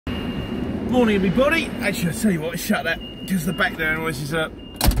Morning everybody. Actually, I'll tell you what, shut that because the back there noise is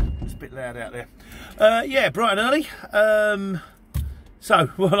it's a bit loud out there. Yeah, bright and early. So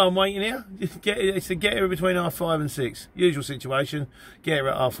while I'm waiting here, get here between 5:30 and 6. Usual situation. Get here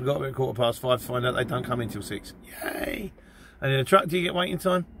at 5:15, find out they don't come in till 6. Yay! And in a truck, do you get waiting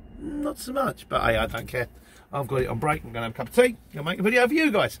time? Not so much, but hey, I don't care. I've got it on break. I'm going to have a cup of tea. Gonna make a video for you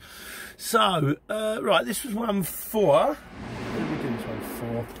guys. So right, this was one for. What did we do this one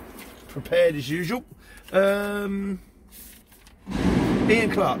for? Prepared as usual. Ian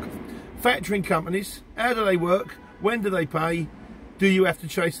Clark. Factoring companies. How do they work? When do they pay? Do you have to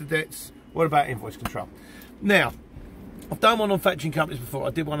chase the debts? What about invoice control? Now, I've done one on factoring companies before.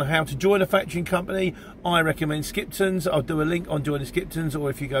 I did one on how to join a factoring company. I recommend Skipton's. I'll do a link on joining Skipton's, or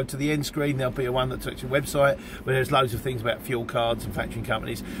if you go to the end screen, there'll be a one that takes your website where there's loads of things about fuel cards and factoring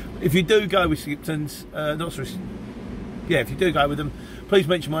companies. If you do go with Skipton's, if you do go with them, please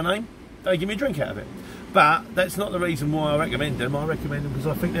mention my name. They give me a drink out of it. But that's not the reason why I recommend them. I recommend them because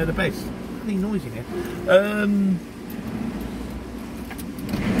I think they're the best. Really noisy here.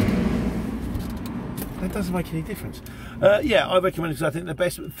 That doesn't make any difference. Yeah, I recommend it because I think they're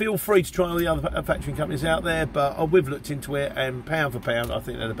best. Feel free to try all the other factoring companies out there, but we've looked into it, and pound for pound, I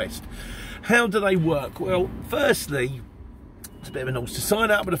think they're the best. How do they work? Well, firstly, it's a bit of a nonsense. To sign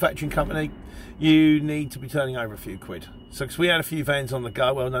up with a factoring company, you need to be turning over a few quid. So, because we had a few vans on the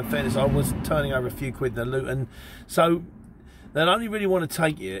go, well, no, in fairness, I was turning over a few quid in the Luton. So, they'll only really want to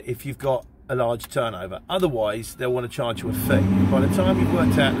take you if you've got a large turnover. Otherwise, they'll want to charge you a fee. By the time you've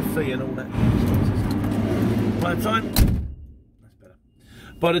worked out the fee and all that,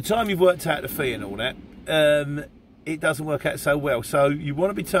 by the time you've worked out the fee and all that, it doesn't work out so well. So you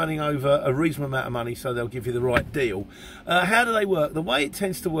want to be turning over a reasonable amount of money so they'll give you the right deal. How do they work? The way it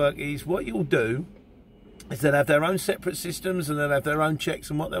tends to work is what you'll do is they'll have their own separate systems and they'll have their own checks,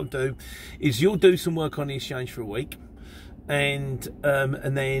 and what they'll do is you'll do some work on the exchange for a week, and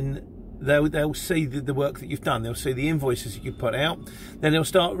then they'll see the work that you've done. They'll see the invoices that you've put out. Then they'll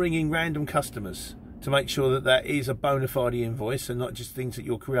start ringing random customers to make sure that that is a bona fide invoice and not just things that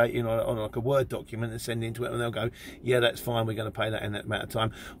you're creating on like a Word document and send into it, and they'll go, yeah, that's fine, we're going to pay that in that amount of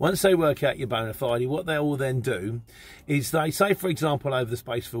time. Once they work out your bona fide, what they will then do is they say, for example, over the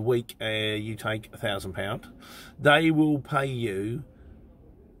space of a week, you take £1,000. They will pay you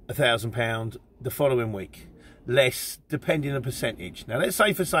 £1,000 the following week. Less, depending on the percentage. Now, let's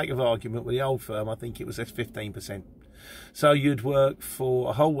say for sake of argument, with the old firm, I think it was 15%. So you'd work for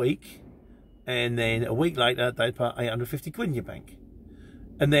a whole week, and then a week later, they'd put 850 quid in your bank.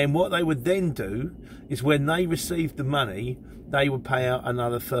 And then what they would then do is when they received the money, they would pay out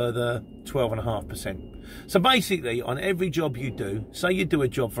another further 12.5%. So basically, on every job you do, say you do a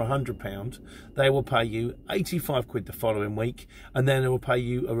job for £100, they will pay you 85 quid the following week, and then they will pay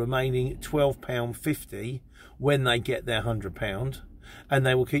you a remaining £12.50 when they get their £100, and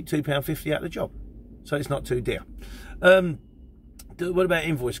they will keep £2.50 out of the job. So it's not too dear. What about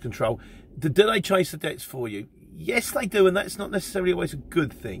invoice control? Do they chase the debts for you? Yes, they do, and that's not necessarily always a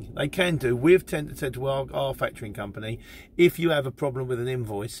good thing. They can do. We've tended to say to our factoring company, if you have a problem with an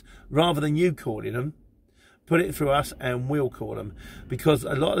invoice, rather than you calling them, put it through us and we'll call them. Because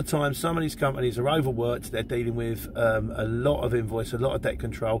a lot of the time, some of these companies are overworked. They're dealing with a lot of invoice, a lot of debt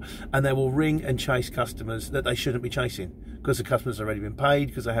control, and they will ring and chase customers that they shouldn't be chasing because the customer's already been paid,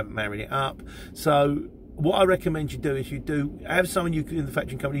 because they haven't married it up. So what I recommend you do is you do have someone in the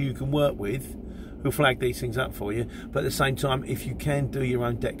factoring company you can work with who'll flag these things up for you, but at the same time, if you can do your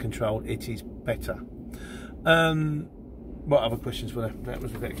own debt control, it is better. What other questions were there? That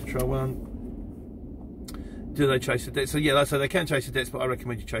was the debt control one. Do they chase the debts? So yeah, so they can chase the debts, but I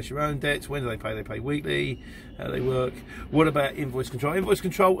recommend you chase your own debts. When do they pay? They pay weekly. How do they work? What about invoice control? Invoice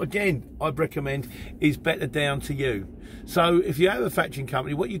control, again, I'd recommend is better down to you. So if you have a factoring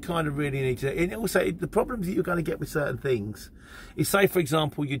company, what you kind of really need to do, and also the problems that you're going to get with certain things is, say for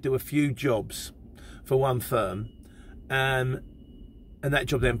example, you do a few jobs for one firm, and that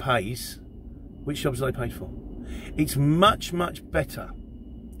job then pays. Which jobs are they paid for? It's much, much better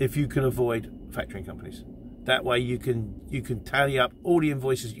if you can avoid factoring companies. That way you can tally up all the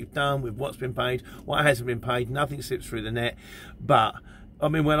invoices you've done with what's been paid, what hasn't been paid, nothing slips through the net. But I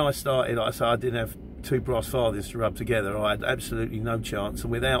mean, when I started, like I said, I didn't have two brass farthings to rub together. I had absolutely no chance,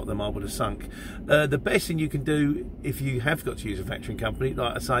 and without them I would have sunk. The best thing you can do if you have got to use a factoring company,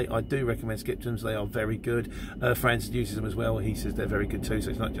 like I say, I do recommend Skipton's. They are very good. Franz uses them as well. He says they're very good too, so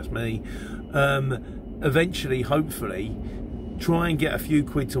it's not just me. Eventually, hopefully, try and get a few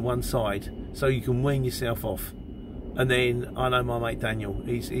quid to one side so you can wean yourself off. And then I know my mate Daniel,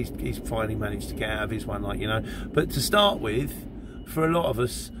 he's finally managed to get out of his one, like, you know. But to start with, for a lot of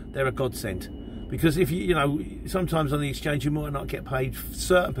us, they're a godsend. Because if you know, sometimes on the exchange you might not get paid.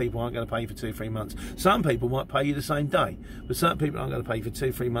 Certain people aren't going to pay you for 2 or 3 months. Some people might pay you the same day, but certain people aren't going to pay you for 2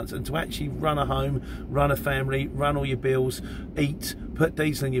 or 3 months. And to actually run a home, run a family, run all your bills, eat, put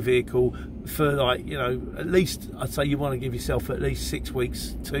diesel in your vehicle for, like, you know, at least I'd say you want to give yourself at least 6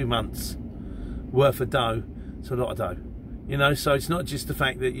 weeks, 2 months worth of dough. It's a lot of dough. You know, so it's not just the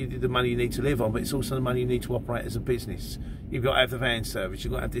fact that the money you need to live on, but it's also the money you need to operate as a business. You've got to have the van service,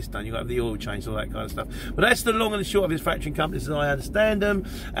 you've got to have this done, you've got to have the oil change, all that kind of stuff. But that's the long and the short of his factoring companies as I understand them.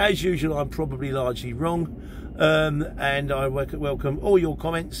 As usual, I'm probably largely wrong. And I welcome all your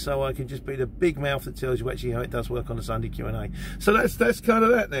comments, so I can just be the big mouth that tells you actually how it does work on the Sunday Q&A. So that's kind of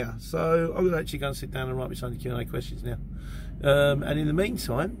that now. So I'm going to actually go and sit down and write my Sunday Q&A questions now. And in the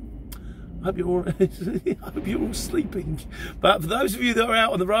meantime, I hope you're all sleeping. But for those of you that are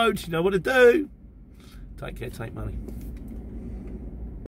out on the road, you know what to do. Take care, take money.